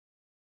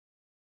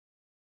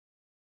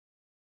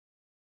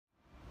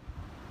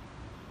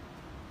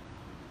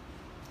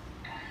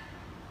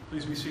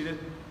Please be seated.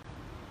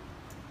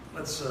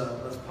 Let's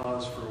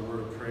pause for a word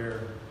of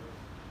prayer.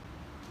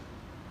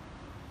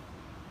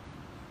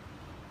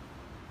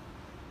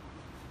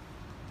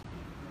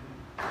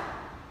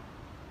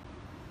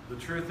 The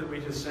truth that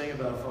we just sang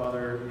about,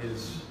 Father,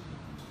 is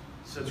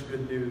such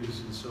good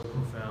news and so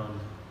profound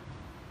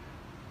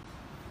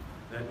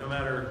that no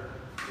matter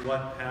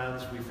what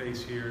paths we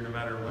face here, no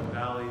matter what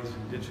valleys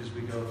and ditches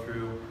we go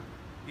through,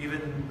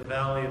 even the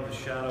valley of the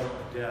shadow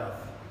of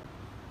death,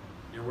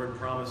 your word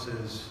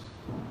promises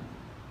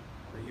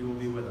that you will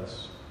be with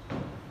us.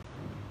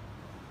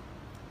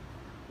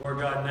 Lord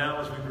God, now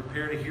as we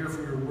prepare to hear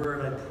from your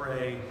word, I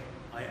pray,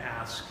 I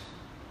ask,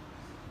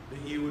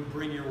 that you would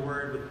bring your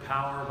word with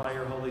power by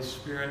your Holy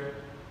Spirit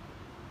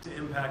to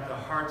impact the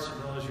hearts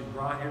of those you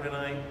brought here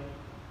tonight,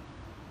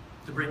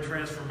 to bring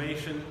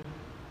transformation,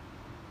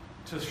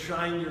 to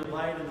shine your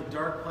light in the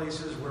dark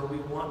places where we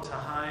want to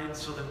hide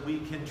so that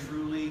we can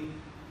truly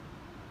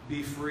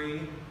be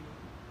free.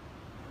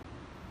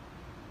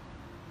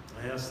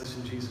 I ask this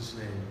in Jesus'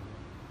 name.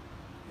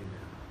 Amen.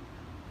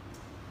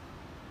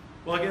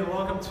 Well, again,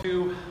 welcome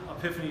to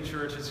Epiphany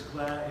Church. It's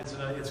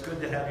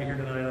good to have you here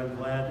tonight. I'm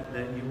glad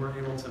that you were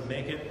able to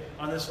make it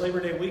on this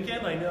Labor Day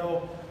weekend. I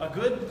know a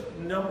good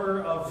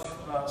number of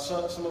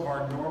some of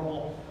our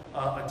normal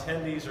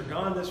attendees are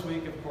gone this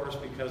week, of course,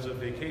 because of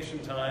vacation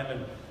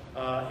time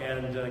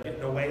and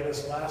getting away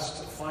this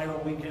last final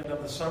weekend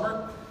of the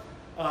summer.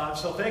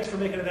 So thanks for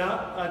making it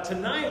out.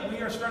 Tonight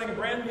we are starting a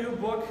brand new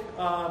book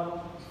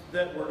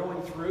that we're going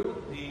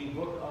through, the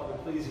book of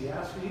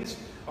Ecclesiastes.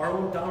 Our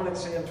own Dominic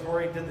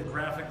Santori did the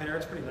graphic there.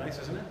 It's pretty nice,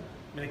 isn't it?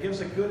 I mean, it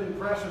gives a good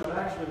impression of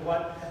actually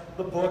what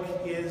the book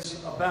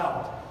is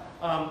about.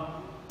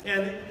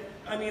 And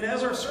I mean,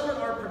 as our sermon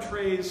art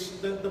portrays,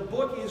 the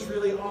book is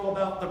really all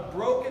about the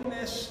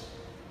brokenness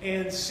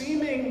and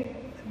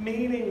seeming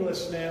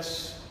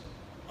meaninglessness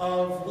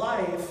of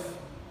life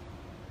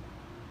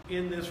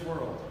in this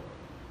world.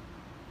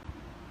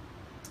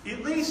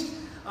 At least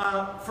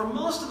for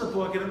most of the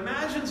book, it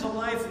imagines a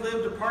life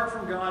lived apart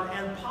from God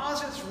and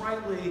posits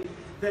rightly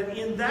that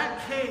in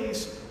that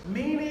case,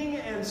 meaning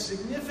and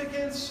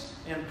significance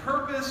and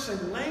purpose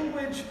and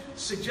language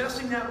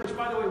suggesting that, which,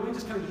 by the way, we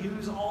just kind of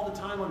use all the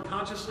time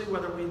unconsciously,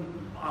 whether we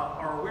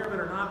are aware of it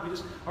or not, we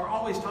just are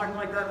always talking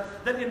like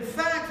that, that in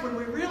fact, when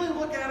we really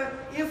look at it,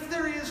 if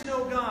there is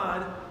no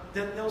God,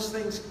 then those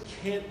things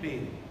can't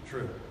be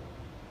true.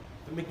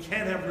 We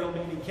can't have real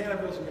meaning, can't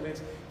have real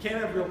significance,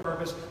 can't have real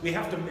purpose. We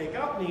have to make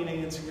up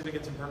meaning and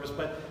significance and purpose,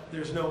 but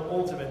there's no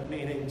ultimate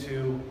meaning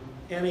to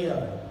any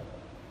of it.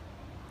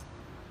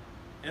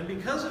 And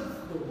because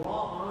of the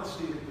raw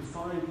honesty that you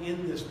find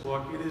in this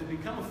book, it has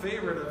become a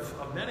favorite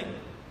of many.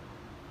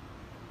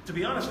 To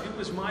be honest, it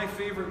was my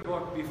favorite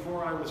book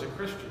before I was a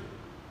Christian,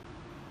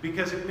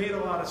 because it made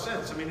a lot of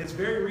sense. I mean, it's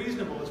very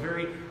reasonable, it's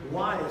very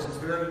wise, it's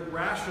very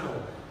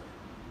rational.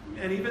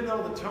 And even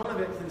though the tone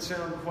of it can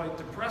sound quite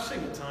depressing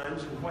at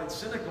times and quite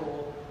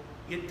cynical,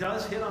 it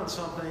does hit on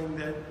something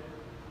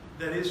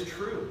that is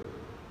true.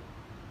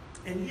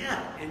 And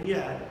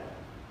yet,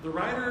 the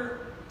writer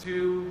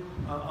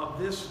of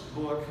this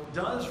book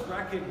does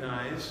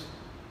recognize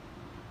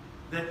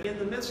that in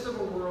the midst of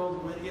a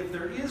world where if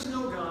there is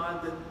no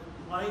God, that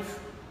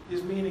life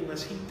is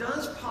meaningless. He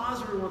does pause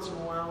every once in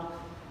a while,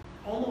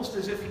 almost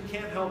as if he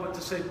can't help but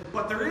to say,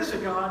 but there is a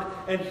God,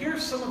 and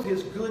here's some of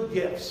his good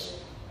gifts.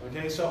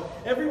 Okay, so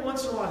every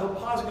once in a while he'll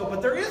pause and go,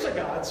 but there is a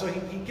God. So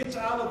he gets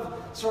out of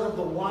sort of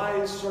the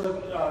wise, sort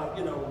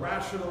of,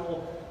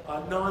 rational,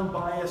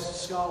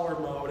 non-biased scholar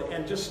mode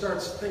and just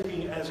starts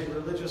thinking as a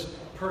religious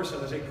person,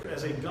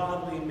 as a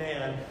godly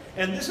man.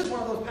 And this is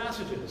one of those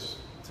passages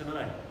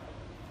tonight.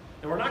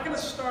 And we're not going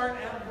to start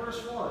at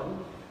verse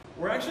 1.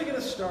 We're actually going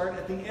to start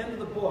at the end of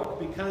the book,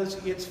 because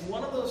it's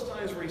one of those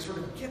times where he sort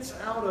of gets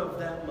out of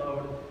that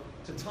mode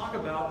to talk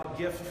about a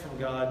gift from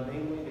God,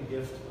 namely the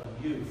gift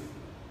of youth.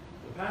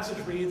 The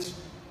passage reads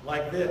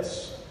like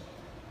this: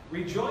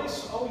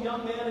 "Rejoice, O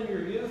young man, in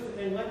your youth,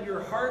 and let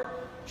your heart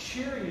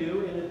cheer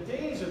you in the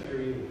days of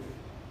your youth.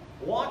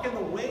 Walk in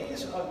the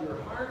ways of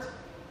your heart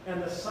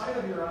and the sight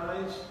of your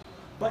eyes,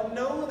 but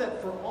know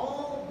that for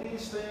all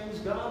these things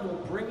God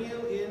will bring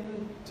you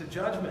into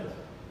judgment.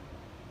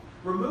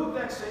 Remove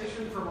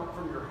vexation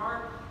from your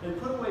heart and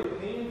put away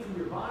pain from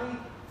your body,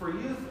 for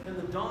youth and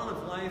the dawn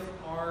of life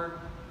are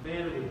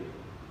vanity.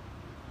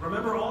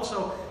 Remember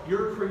also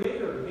your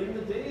Creator in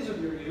the days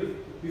of your youth,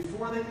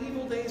 before the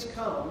evil days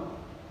come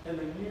and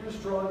the years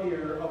draw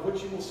near, of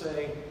which you will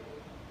say,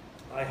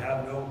 I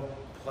have no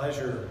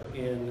pleasure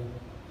in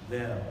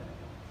them."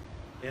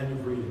 End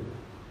of reading.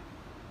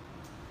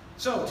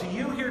 So, to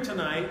you here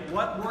tonight,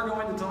 what we're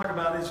going to talk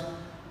about is,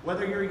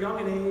 whether you're young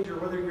in age or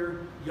whether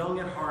you're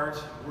young at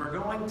heart, we're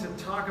going to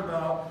talk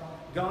about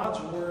God's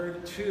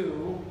Word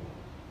to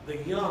the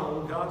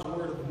young, God's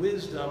Word of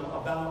wisdom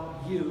about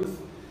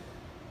youth.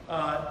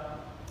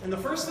 And the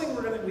first thing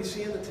we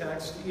see in the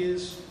text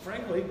is,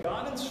 frankly,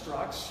 God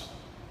instructs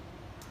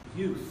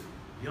youth,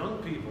 young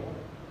people,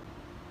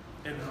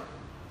 and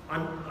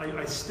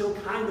I still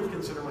kind of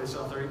consider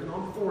myself there, even though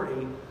I'm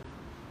 40,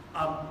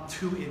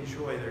 to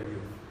enjoy their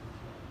youth.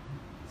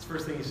 That's the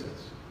first thing he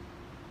says.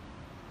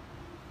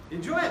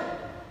 Enjoy it.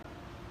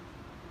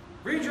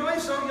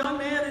 Rejoice, O young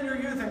man, in your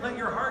youth, and let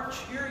your heart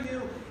cheer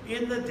you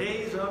in the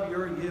days of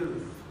your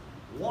youth.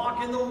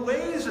 Walk in the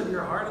ways of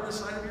your heart in the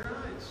sight of your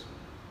eyes.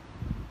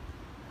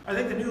 I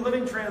think the New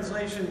Living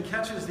Translation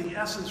catches the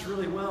essence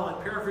really well.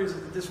 It paraphrases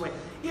it this way.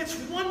 It's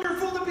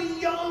wonderful to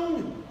be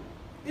young.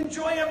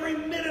 Enjoy every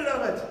minute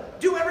of it.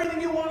 Do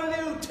everything you want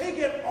to do. Take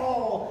it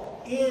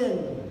all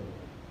in.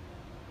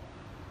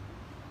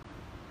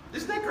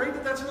 Isn't that great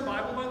that that's in the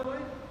Bible, by the way?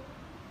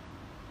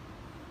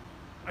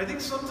 I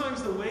think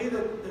sometimes the way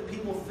that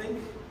people think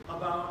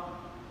about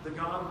the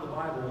God of the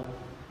Bible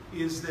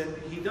is that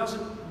he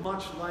doesn't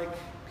much like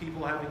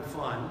people having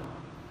fun.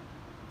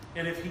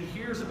 And if he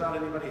hears about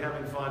anybody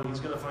having fun, he's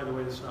going to find a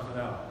way to snuff it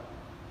out.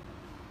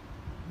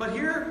 But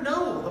here,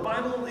 no. The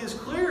Bible is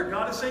clear.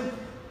 God is saying,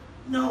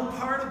 no,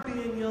 part of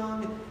being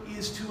young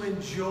is to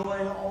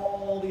enjoy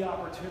all the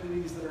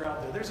opportunities that are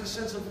out there. There's a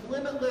sense of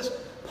limitless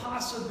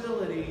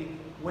possibility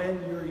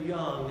when you're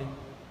young,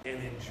 and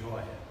enjoy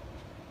it.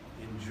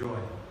 Enjoy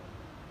it.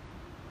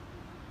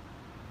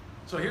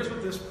 So here's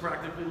what this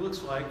practically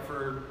looks like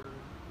for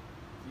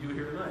you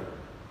here tonight.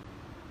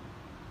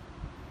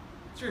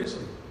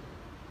 Seriously.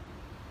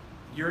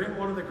 You're in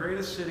one of the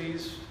greatest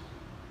cities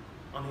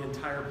on the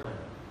entire planet.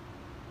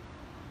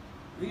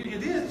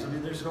 It is. I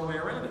mean, there's no way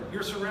around it.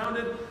 You're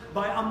surrounded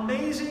by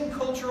amazing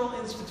cultural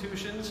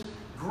institutions,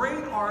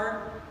 great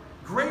art,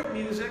 great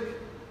music,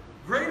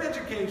 great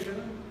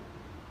education.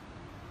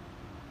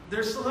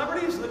 There's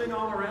celebrities living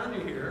all around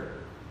you here.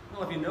 I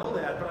don't know if you know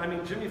that, but I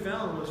mean, Jimmy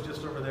Fallon was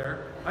just over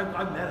there.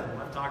 I've met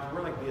him. I've talked to him.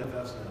 We're like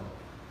BFFs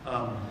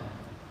now.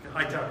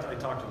 I talked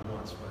to him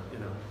once, but, you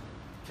know,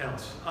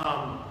 counts.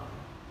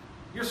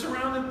 You're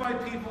surrounded by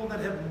people that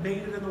have made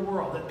it in the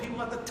world, that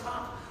people at the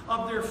top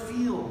of their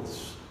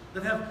fields,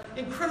 that have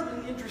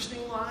incredibly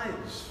interesting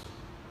lives.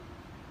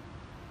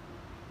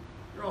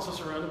 You're also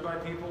surrounded by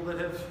people that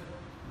have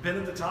been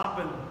at the top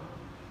and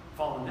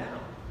fallen down,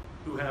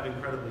 who have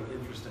incredibly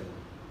interesting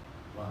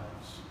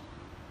lives.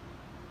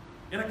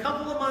 In a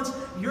couple of months,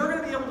 you're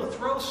going to be able to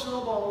throw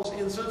snowballs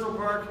in Central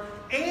Park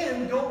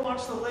and go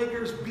watch the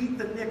Lakers beat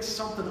the Knicks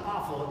something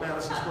awful at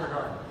Madison Square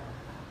Garden.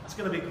 It's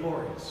going to be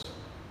glorious.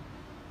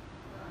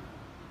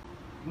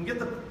 You can get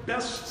the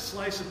best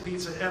slice of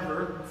pizza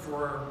ever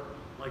for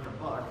like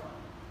 $1.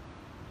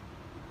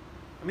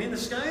 I mean, the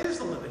sky is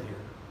the limit here.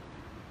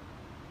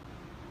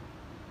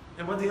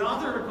 And what the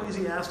author of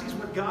Ecclesiastes,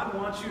 what God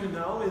wants you to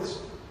know is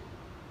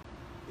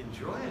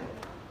enjoy it.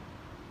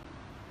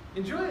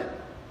 Enjoy it.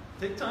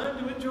 Take time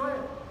to enjoy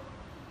it.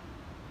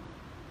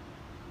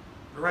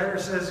 The writer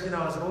says, you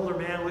know, as an older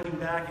man looking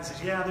back, he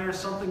says, yeah, there's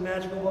something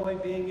magical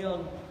about being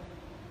young.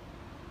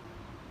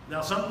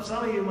 Now, some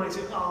of you might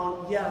say,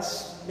 oh,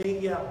 yes, maybe,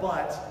 yeah,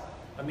 but.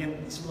 I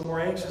mean, some of the more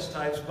anxious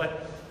types,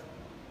 but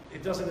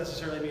it doesn't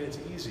necessarily mean it's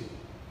easy.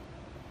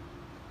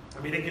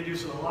 I mean, it can do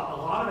a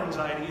lot of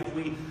anxiety if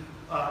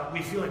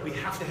we feel like we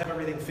have to have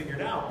everything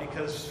figured out,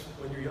 because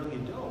when you're young, you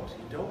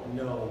don't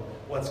know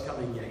what's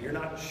coming yet. You're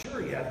not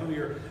sure yet who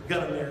you're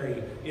going to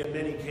marry in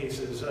many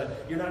cases.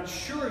 You're not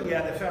sure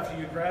yet if after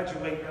you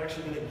graduate, you're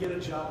actually going to get a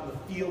job in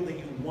the field that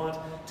you want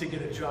to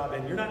get a job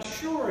in. You're not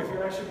sure if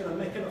you're actually going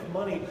to make enough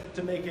money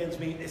to make ends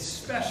meet,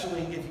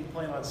 especially if you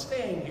plan on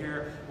staying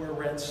here where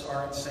rents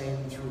are insane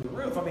through the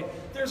roof. I mean,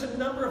 there's a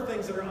number of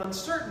things that are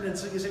uncertain, and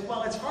so you say,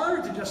 well, it's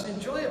hard to just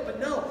enjoy it, but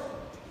no.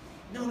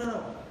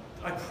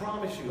 I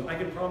promise you, I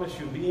can promise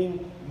you,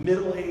 being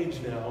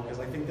middle-aged now,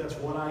 because I think that's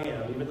what I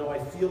am, even though I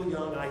feel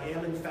young, I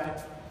am in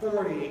fact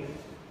 40,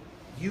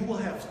 you will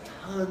have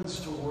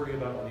tons to worry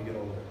about when you get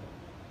older.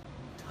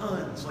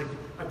 Tons. Like,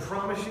 I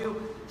promise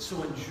you.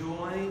 So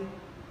enjoy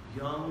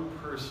young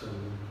person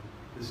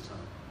this time.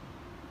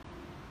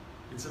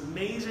 It's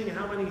amazing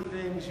how many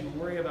things you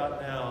worry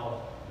about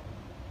now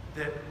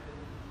that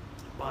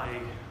by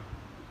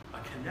a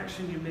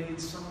connection you made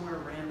somewhere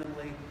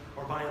randomly,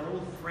 or by an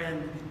old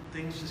friend,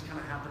 things just kind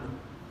of happen,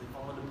 they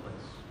fall into place.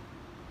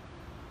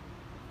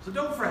 So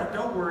don't fret,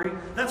 don't worry.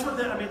 That's what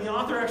the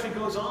author actually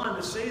goes on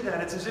to say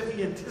that. It's as if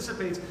he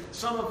anticipates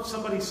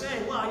somebody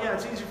saying, well, yeah,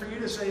 it's easy for you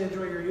to say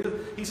enjoy your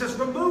youth. He says,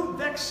 remove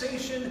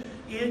vexation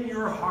in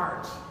your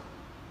heart.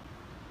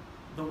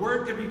 The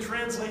word could be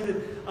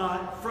translated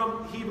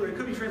from Hebrew, it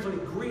could be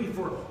translated grief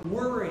or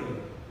worry.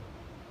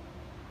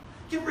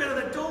 Get rid of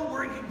that. Don't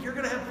worry. You're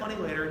going to have money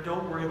later.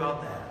 Don't worry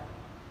about that.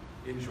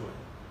 Enjoy.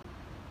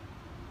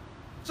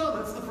 So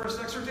that's the first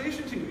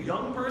exhortation to you.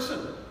 Young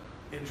person,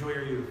 enjoy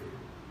your youth.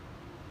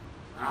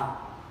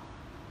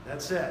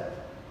 That said,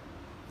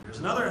 there's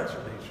another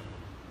exhortation.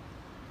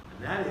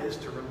 And that is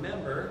to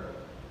remember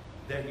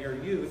that your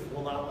youth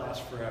will not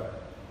last forever.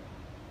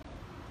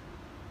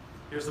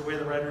 Here's the way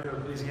the writer of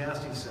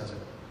Ecclesiastes says it.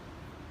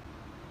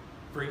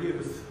 For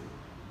youth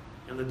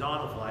and the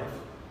dawn of life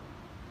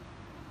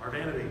are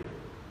vanity.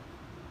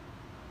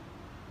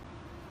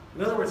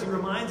 In other words, he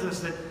reminds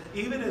us that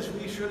even as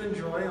we should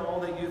enjoy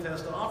all that youth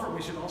has to offer,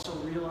 we should also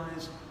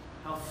realize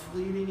how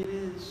fleeting it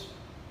is.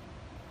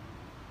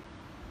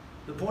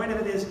 The point of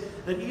it is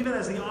that even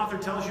as the author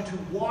tells you to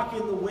walk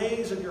in the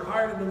ways of your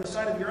heart and in the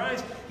sight of your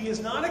eyes, he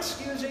is not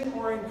excusing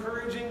or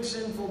encouraging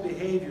sinful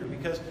behavior.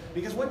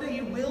 Because one day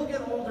you will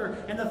get older,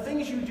 and the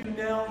things you do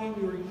now in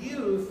your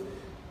youth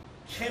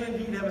can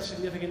indeed have a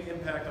significant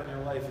impact on your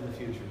life in the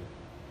future.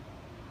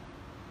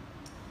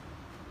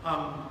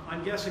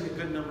 I'm guessing a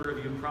good number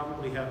of you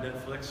probably have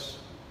Netflix,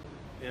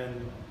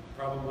 and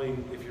probably,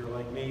 if you're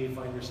like me,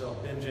 find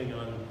yourself binging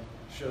on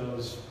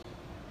shows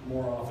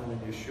more often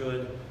than you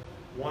should.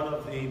 One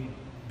of the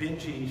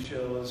bingey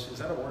shows, is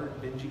that a word,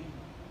 bingey?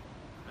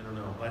 I don't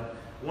know, but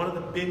one of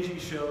the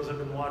bingey shows I've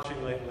been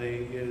watching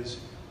lately is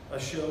a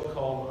show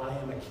called I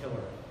Am a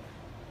Killer.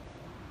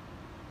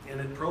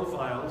 And it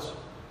profiles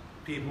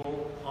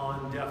people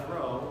on death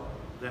row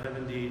that have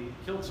indeed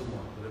killed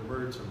someone, that have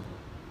murdered someone.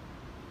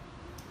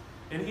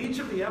 In each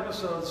of the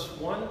episodes,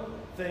 one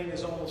thing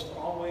is almost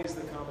always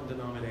the common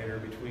denominator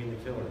between the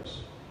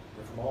killers.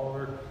 They're from all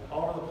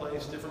over the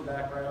place, different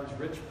backgrounds,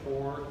 rich,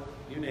 poor,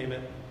 you name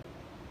it.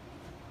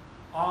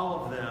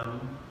 All of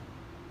them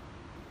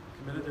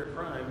committed their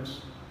crimes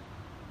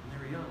when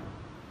they were young.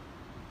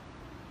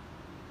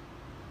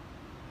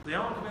 They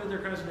all committed their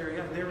crimes when they were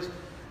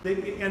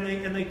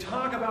young. They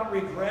talk about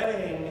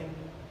regretting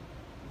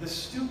the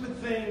stupid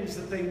things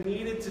that they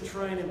needed to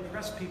try and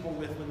impress people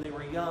with when they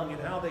were young, and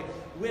how they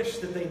wish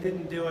that they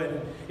didn't do it.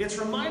 And it's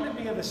reminded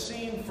me of a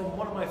scene from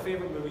one of my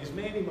favorite movies,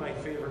 maybe my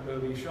favorite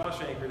movie,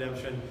 Shawshank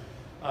Redemption.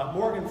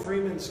 Morgan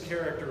Freeman's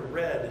character,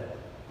 Red,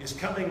 is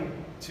coming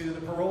to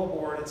the parole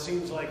board, it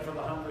seems like for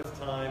the 100th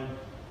time.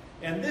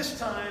 And this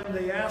time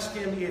they ask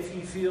him if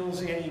he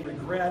feels any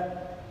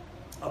regret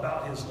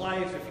about his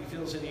life, if he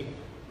feels any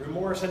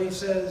remorse, and he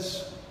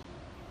says,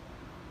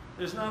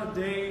 "There's not a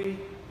day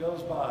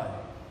goes by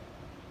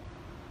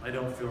I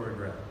don't feel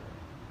regret.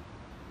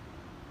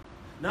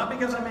 Not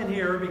because I'm in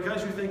here, or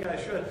because you think I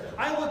should.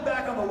 I look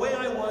back on the way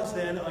I was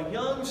then, a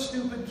young,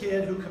 stupid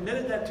kid who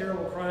committed that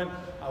terrible crime.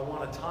 I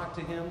want to talk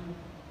to him.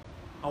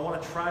 I want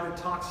to try to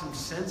talk some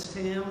sense to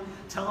him,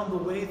 tell him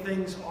the way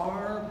things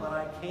are, but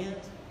I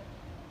can't.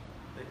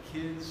 That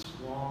kid's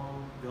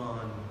long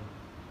gone,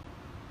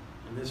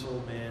 and this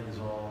old man is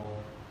all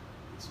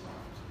that's left."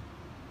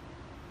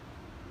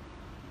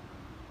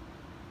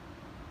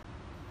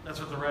 That's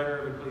what the writer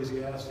of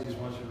Ecclesiastes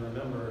wants you to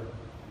remember.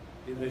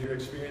 Even as you're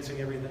experiencing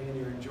everything and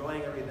you're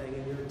enjoying everything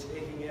and you're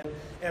taking in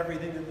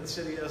everything that the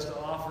city has to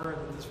offer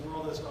and that this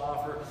world has to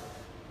offer,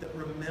 that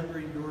remember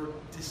your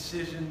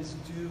decisions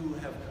do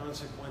have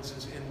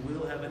consequences and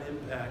will have an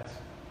impact.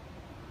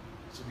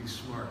 So be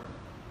smart.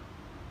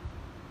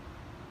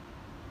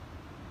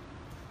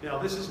 Now,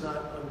 this is not,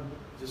 I'm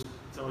just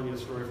telling you a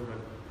story from my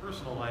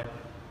personal life.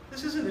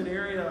 This isn't an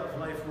area of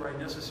life where I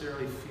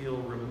necessarily feel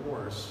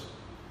remorse,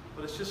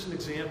 but it's just an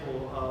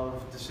example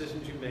of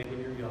decisions you make when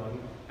you're young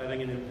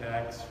having an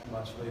impact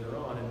much later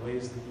on in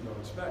ways that you don't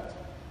expect.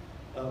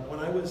 When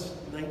I was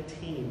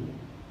 19,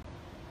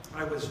 I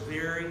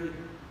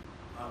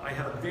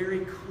had a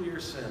very clear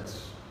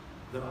sense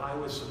that I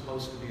was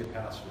supposed to be a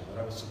pastor,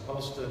 that I was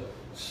supposed to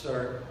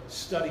start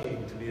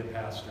studying to be a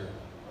pastor.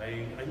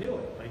 I knew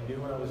it. I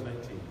knew when I was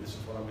 19, this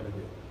is what I'm going to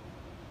do.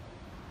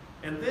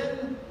 And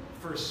then,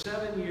 for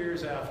 7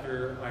 years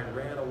after, I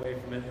ran away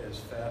from it as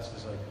fast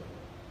as I could.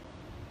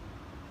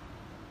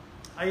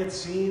 I had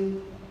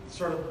seen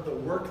sort of the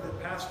work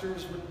that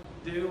pastors would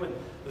do and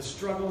the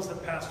struggles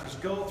that pastors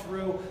go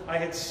through. I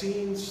had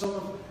seen some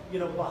of,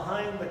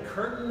 behind the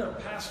curtain of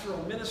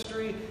pastoral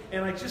ministry,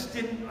 and I just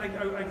didn't, I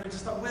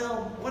just thought,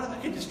 well, what if I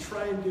could just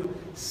try and do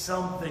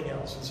something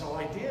else? And so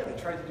I did. I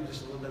tried to do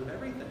just a little bit of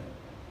everything.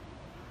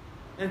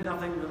 And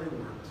nothing really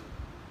worked.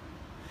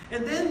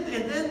 And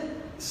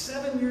then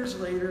 7 years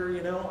later,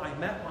 I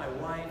met my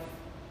wife,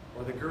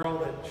 or the girl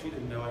that she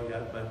didn't know it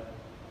yet, but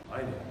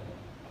I knew.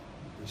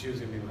 And she was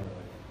going to be my wife.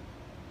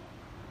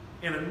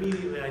 And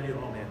immediately I knew,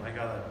 oh man, I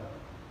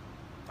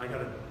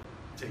gotta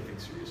take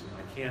things seriously.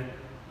 I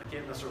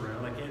can't mess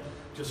around. I can't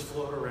just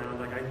float around.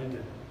 Like, I need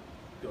to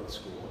go to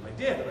school. And I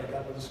did. And I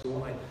got into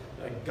school. And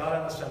I got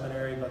out of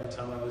seminary by the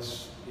time I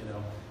was,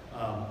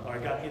 I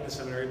got into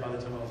seminary by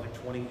the time I was like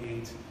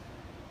 28.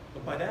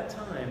 But by that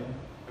time,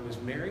 I was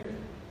married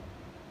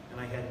and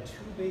I had 2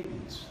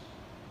 babies.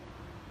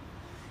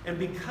 And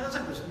because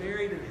I was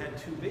married and had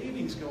 2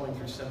 babies going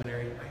through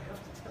seminary, I have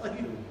to tell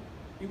you,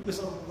 it was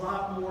a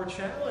lot more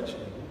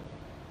challenging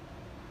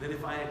than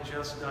if I had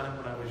just done it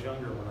when I was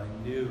younger, when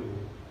I knew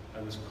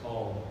I was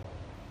called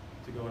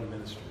to go into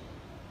ministry.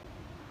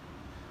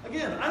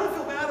 Again, I don't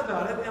feel bad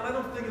about it, and I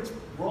don't think it's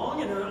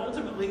wrong, and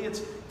ultimately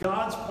it's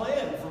God's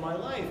plan for my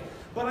life.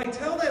 But I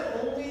tell that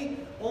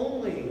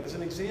only as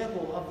an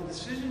example of the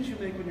decisions you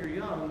make when you're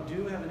young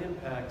do have an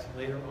impact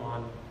later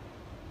on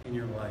in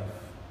your life.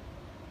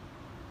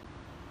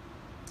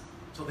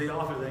 So the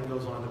author then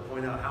goes on to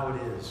point out how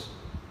it is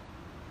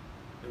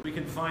that we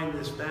can find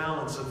this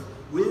balance of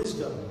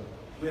wisdom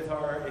with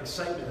our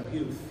excitement of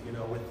youth,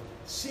 with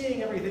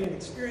seeing everything and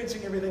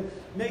experiencing everything,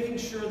 making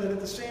sure that at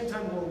the same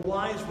time we're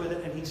wise with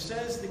it. And he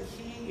says the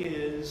key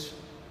is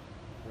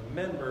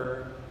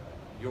remember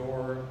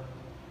your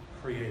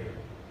Creator.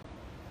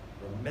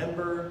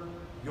 Remember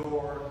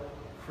your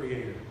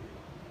Creator.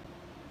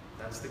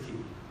 That's the key.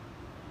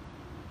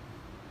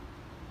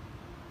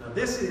 Now,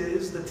 this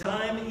is the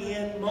time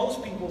in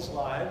most people's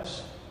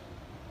lives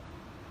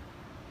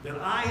that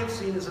I have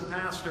seen as a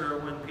pastor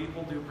when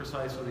people do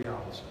precisely the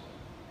opposite.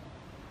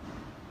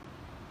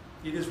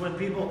 It is when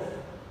people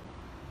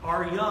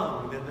are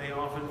young that they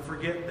often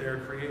forget their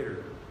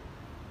Creator.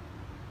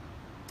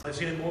 I've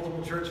seen it in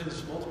multiple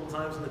churches, multiple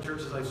times in the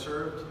churches I've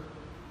served.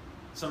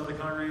 Some of the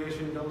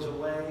congregation goes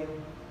away,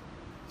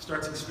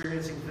 starts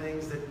experiencing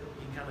things that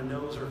he kind of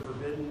knows are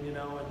forbidden, in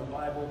the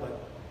Bible,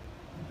 but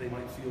they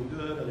might feel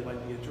good or they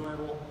might be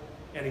enjoyable.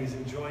 And he's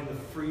enjoying the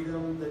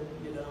freedom that,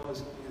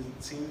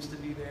 seems to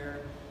be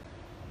there.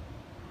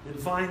 And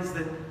finds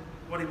that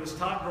what he was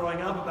taught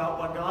growing up about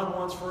what God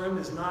wants for him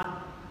is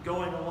not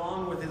going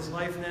along with his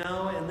life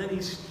now. And then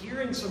he's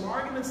hearing some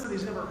arguments that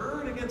he's never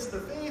heard against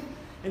the faith.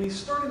 And he's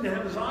starting to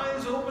have his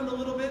eyes opened a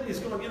little bit. He's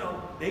going,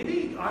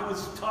 maybe I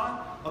was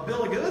taught a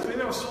bill of goods.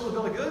 Maybe I was sold a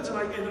bill of goods,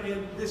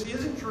 and this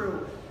isn't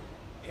true.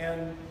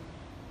 And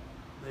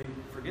they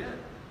forget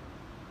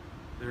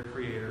their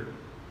Creator.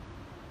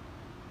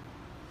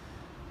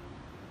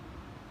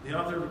 The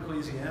author of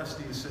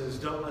Ecclesiastes says,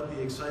 don't let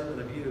the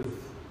excitement of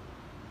youth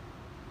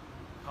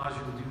cause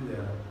you to do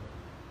that.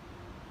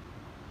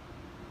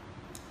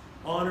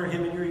 Honor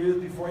him in your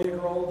youth before you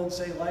grow old and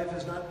say life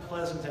is not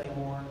pleasant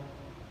anymore.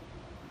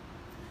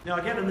 Now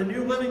again, in the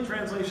New Living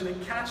Translation,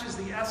 it catches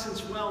the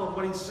essence well of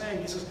what he's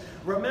saying. He says,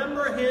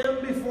 remember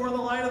him before the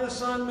light of the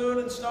sun, moon,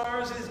 and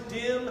stars is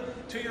dim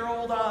to your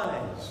old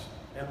eyes,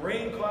 and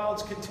rain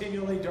clouds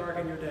continually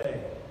darken your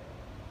day.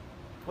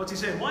 What's he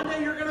saying? One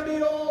day you're going to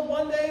be old.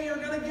 One day you're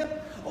going to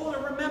get older.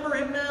 Remember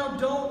him now.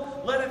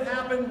 Don't let it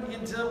happen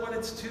until when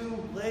it's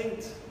too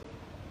late.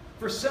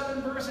 For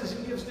 7 verses,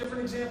 he gives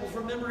different examples.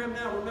 Remember him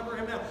now. Remember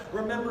him now.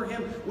 Remember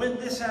him when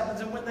this happens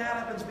and when that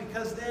happens,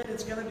 because then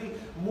it's going to be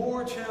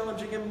more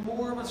challenging and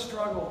more of a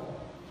struggle.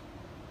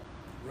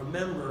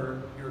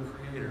 Remember your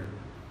Creator.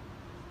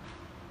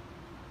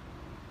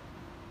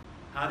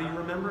 How do you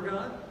remember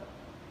God?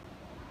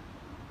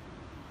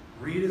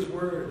 Read His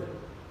Word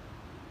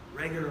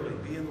regularly.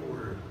 Be in the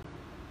Word.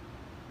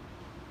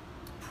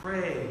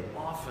 Pray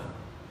often.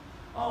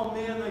 Oh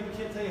man, I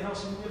can't tell you how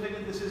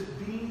significant this is.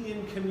 Be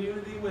in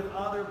community with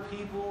other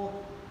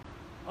people,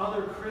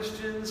 other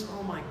Christians.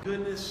 Oh my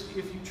goodness,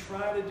 if you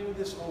try to do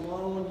this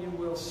alone, you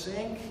will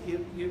sink. It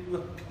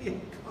will be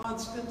a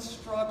constant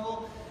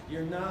struggle.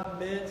 You're not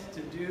meant to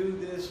do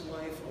this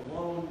life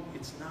alone.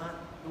 It's not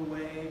the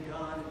way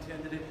God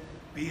intended it.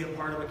 Be a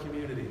part of a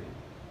community.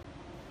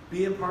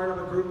 Be a part of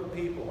a group of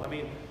people. I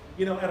mean,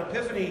 at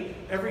Epiphany,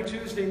 every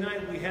Tuesday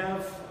night we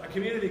have a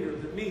community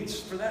group that meets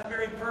for that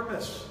very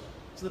purpose,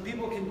 so that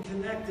people can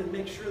connect and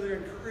make sure they're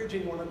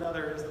encouraging one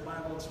another as the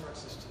Bible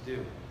instructs us to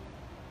do.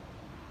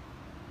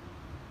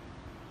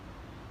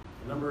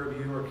 A number of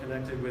you are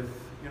connected with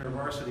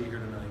InterVarsity here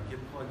tonight. Get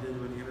plugged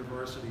into an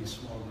InterVarsity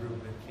small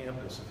group at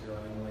campus if you're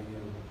on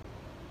NYU.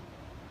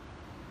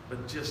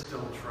 But just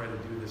don't try to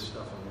do this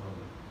stuff alone.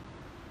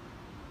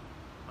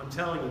 I'm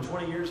telling you,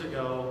 20 years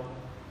ago,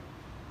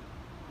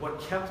 what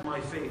kept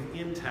my faith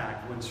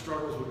intact when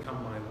struggles would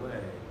come my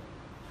way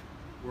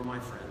were my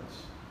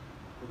friends,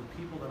 were the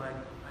people that I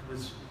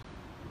was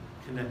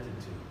connected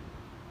to.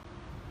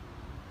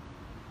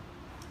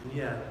 And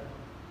yet,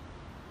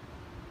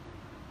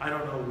 I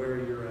don't know where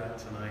you're at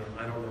tonight.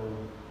 I don't know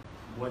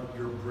what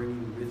you're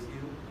bringing with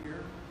you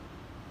here.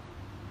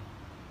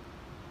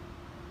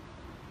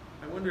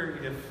 I wonder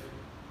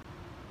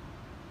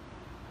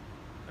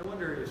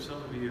if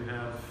some of you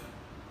have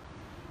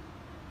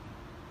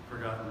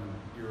forgotten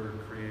your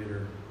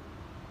Creator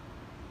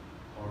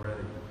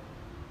already.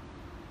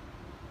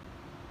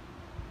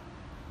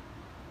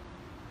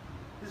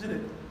 Isn't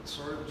it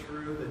sort of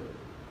true that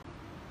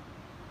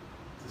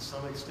to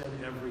some extent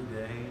every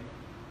day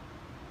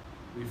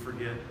we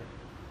forget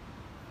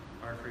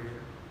our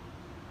Creator?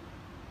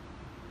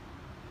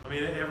 I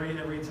mean,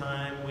 every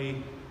time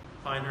we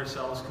find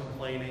ourselves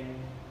complaining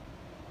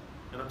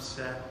and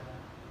upset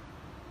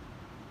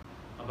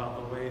about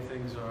the way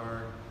things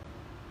are,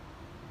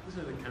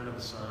 isn't it kind of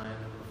a sign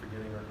that we're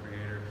forgetting our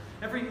Creator?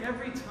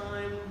 Every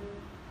time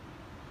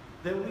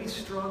that we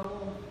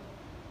struggle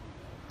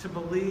to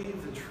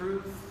believe the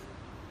truth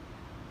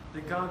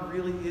that God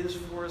really is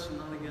for us and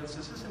not against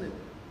us, isn't it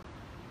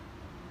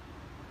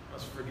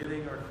us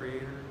forgetting our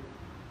Creator?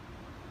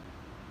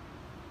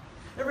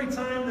 Every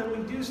time that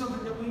we do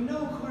something that we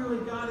know clearly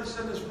God has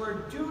said in His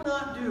Word, do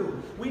not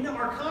do. We know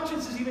our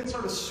conscience is even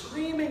sort of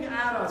screaming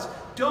at us,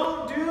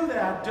 don't do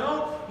that,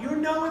 you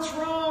know it's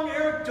wrong,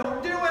 Eric,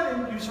 don't do it.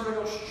 And you sort of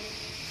go,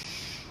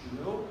 shh,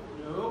 no,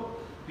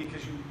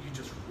 because you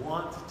just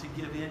want to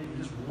give in, you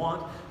just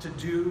want to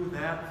do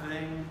that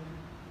thing.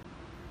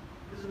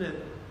 Isn't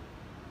it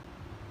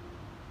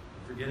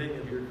forgetting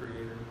of your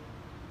Creator?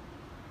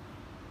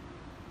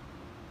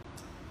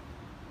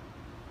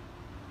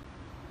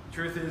 The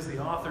truth is, the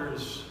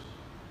author's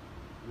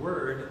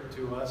word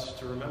to us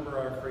to remember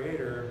our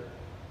Creator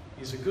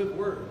is a good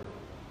word.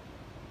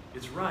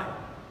 It's right.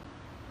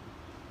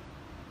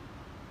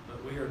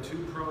 but we are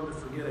too prone to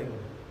forgetting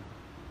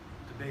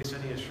to base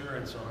any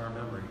assurance on our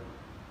memory.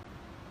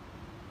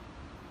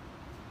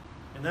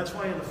 And that's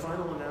why in the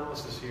final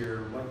analysis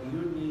here, what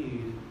you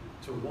need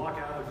to walk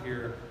out of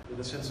here with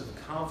a sense of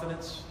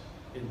confidence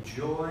and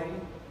joy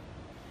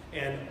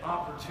and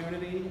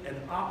opportunity and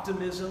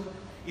optimism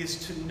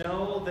is to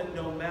know that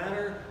no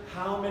matter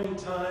how many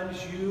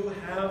times you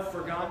have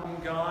forgotten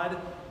God,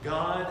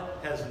 God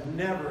has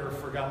never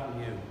forgotten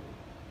you.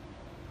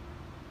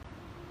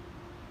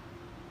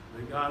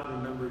 That God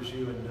remembers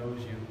you and knows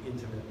you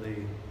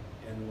intimately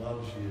and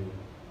loves you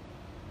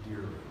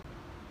dearly.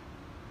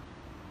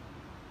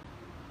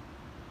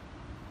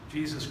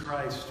 Jesus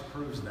Christ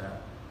proves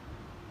that.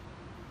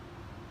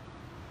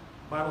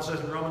 The Bible says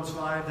in Romans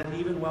 5 that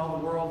even while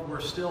the world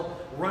were still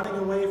running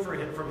away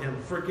from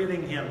him,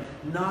 forgetting him,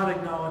 not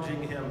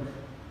acknowledging him,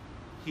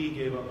 he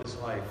gave up his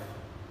life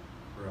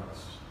for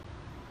us.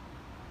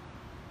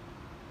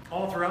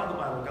 All throughout the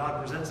Bible,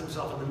 God presents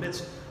himself in the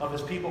midst of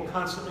his people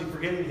constantly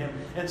forgetting him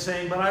and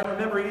saying, but I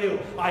remember you.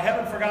 I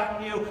haven't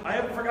forgotten you. I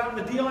haven't forgotten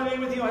the deal I made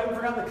with you. I haven't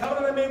forgotten the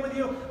covenant I made with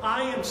you.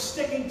 I am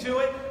sticking to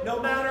it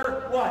no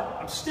matter what.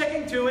 I'm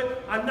sticking to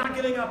it. I'm not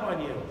giving up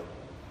on you.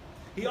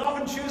 He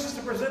often chooses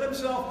to present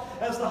himself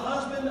as the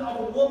husband of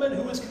a woman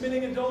who is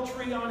committing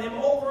adultery on him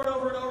over and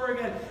over and over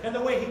again. And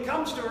the way he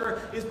comes to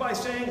her is by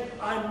saying,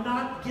 I'm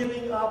not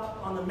giving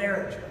up on the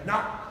marriage. I'm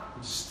not.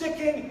 I'm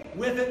sticking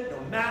with it no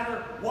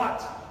matter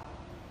what.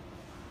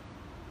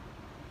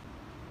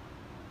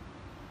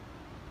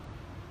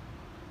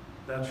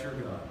 That's your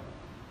God.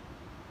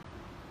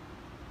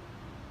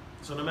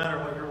 So no matter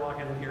what you're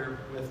walking in here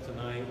with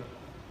tonight,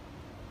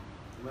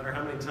 no matter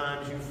how many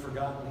times you've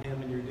forgotten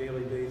him in your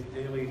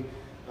daily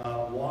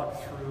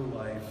walk through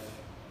life,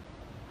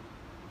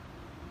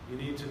 you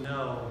need to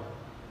know,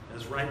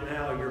 as right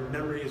now your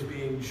memory is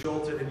being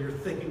jolted and you're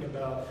thinking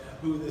about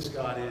who this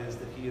God is,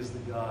 that he is the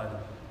God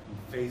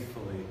who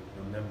faithfully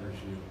remembers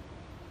you.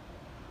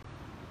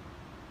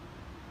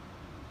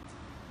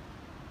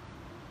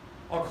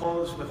 I'll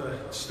close with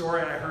a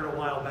story I heard a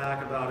while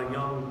back about a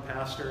young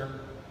pastor.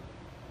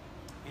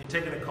 He'd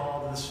taken a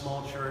call to this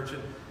small church,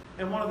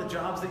 and one of the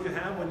jobs that you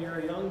have when you're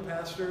a young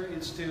pastor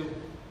is to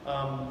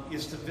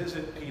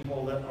visit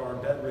people that are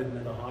bedridden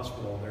in a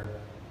hospital. They're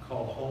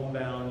called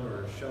homebound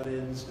or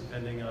shut-ins,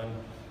 depending on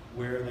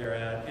where they're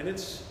at. And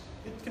it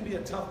can be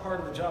a tough part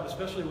of the job,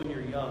 especially when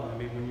you're young. I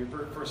mean, when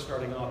you're first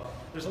starting off,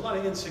 there's a lot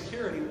of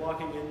insecurity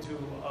walking into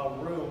a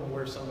room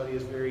where somebody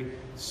is very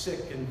sick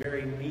and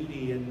very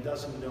needy and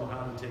doesn't know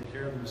how to take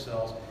care of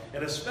themselves.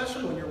 And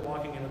especially when you're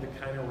walking into the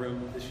kind of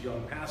room that this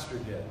young pastor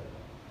did.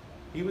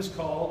 He was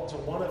called to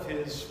one of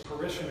his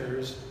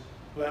parishioners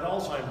who had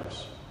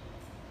Alzheimer's.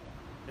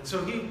 And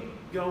so he'd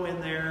go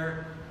in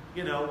there,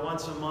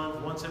 once a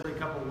month, once every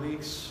couple of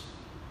weeks,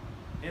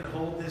 and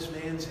hold this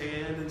man's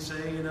hand and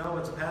say,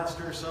 it's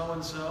Pastor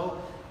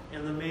so-and-so,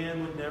 and the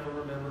man would never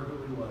remember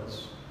who he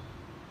was.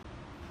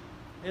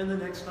 And the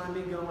next time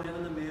he'd go in,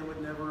 and the man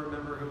would never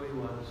remember who he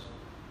was.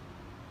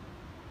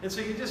 And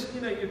so you just,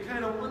 you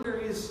kind of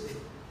wonder,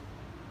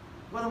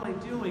 what am I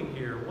doing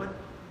here?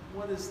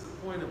 What is the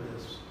point of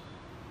this?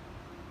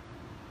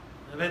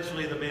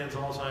 Eventually, the man's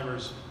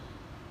Alzheimer's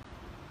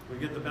would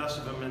get the best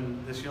of him,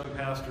 and this young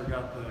pastor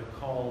got the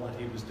call that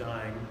he was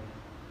dying.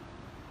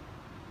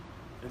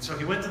 And so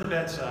he went to the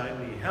bedside,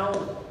 and he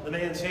held the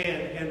man's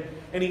hand,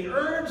 and he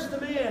urged the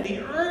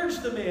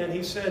man,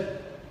 he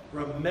said,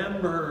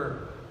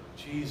 remember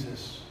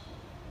Jesus.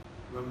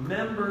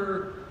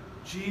 Remember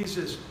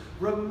Jesus.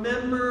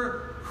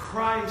 Remember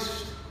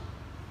Christ.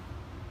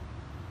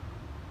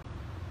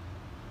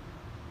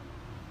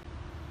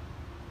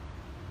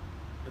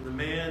 And the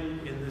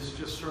man, in this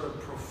just sort of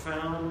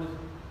profound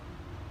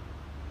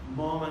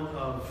moment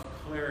of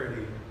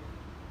clarity,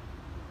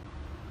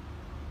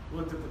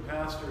 looked at the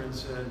pastor and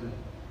said,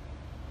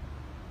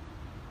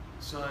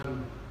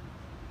 son,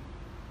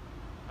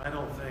 I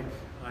don't think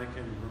I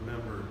can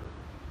remember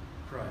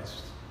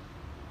Christ,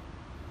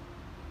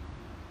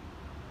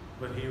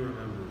 but he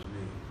remembers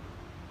me.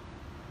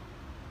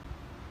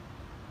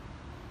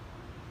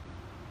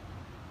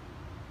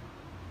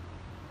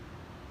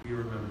 He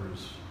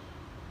remembers me.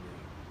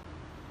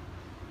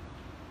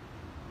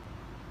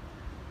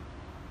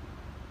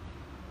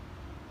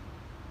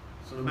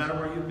 So no matter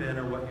where you've been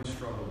or what you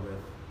struggled with,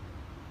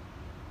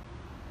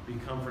 be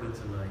comforted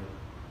tonight.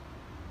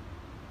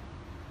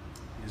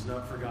 He has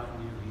not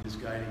forgotten you. He is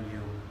guiding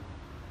you.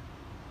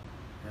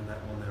 And that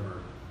will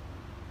never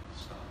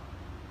stop.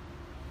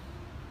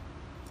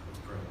 Let's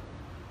pray.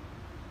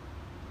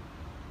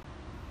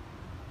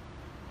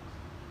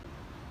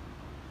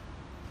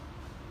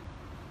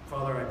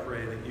 Father, I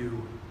pray that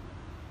you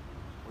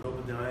would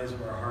open the eyes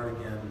of our heart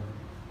again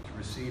to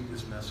receive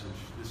this message,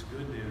 this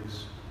good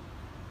news,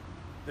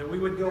 that we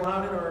would go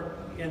out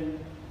into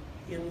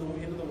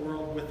the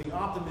world with the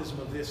optimism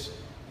of this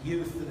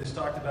youth that is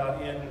talked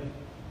about in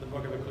the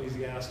book of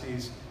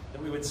Ecclesiastes,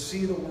 that we would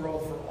see the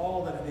world for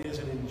all that it is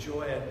and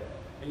enjoy it,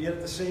 and yet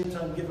at the same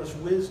time give us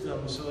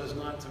wisdom so as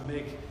not to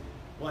make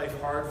life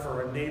hard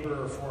for our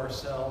neighbor or for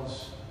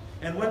ourselves.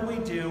 And when we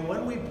do,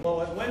 when we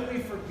blow it, when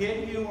we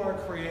forget you, our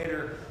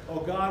Creator, oh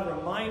God,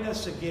 remind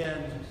us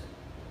again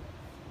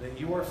that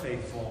you are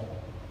faithful,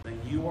 that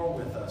you are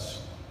with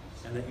us,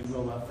 and that you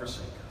will not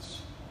forsake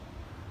us.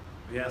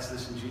 We ask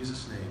this in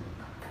Jesus' name.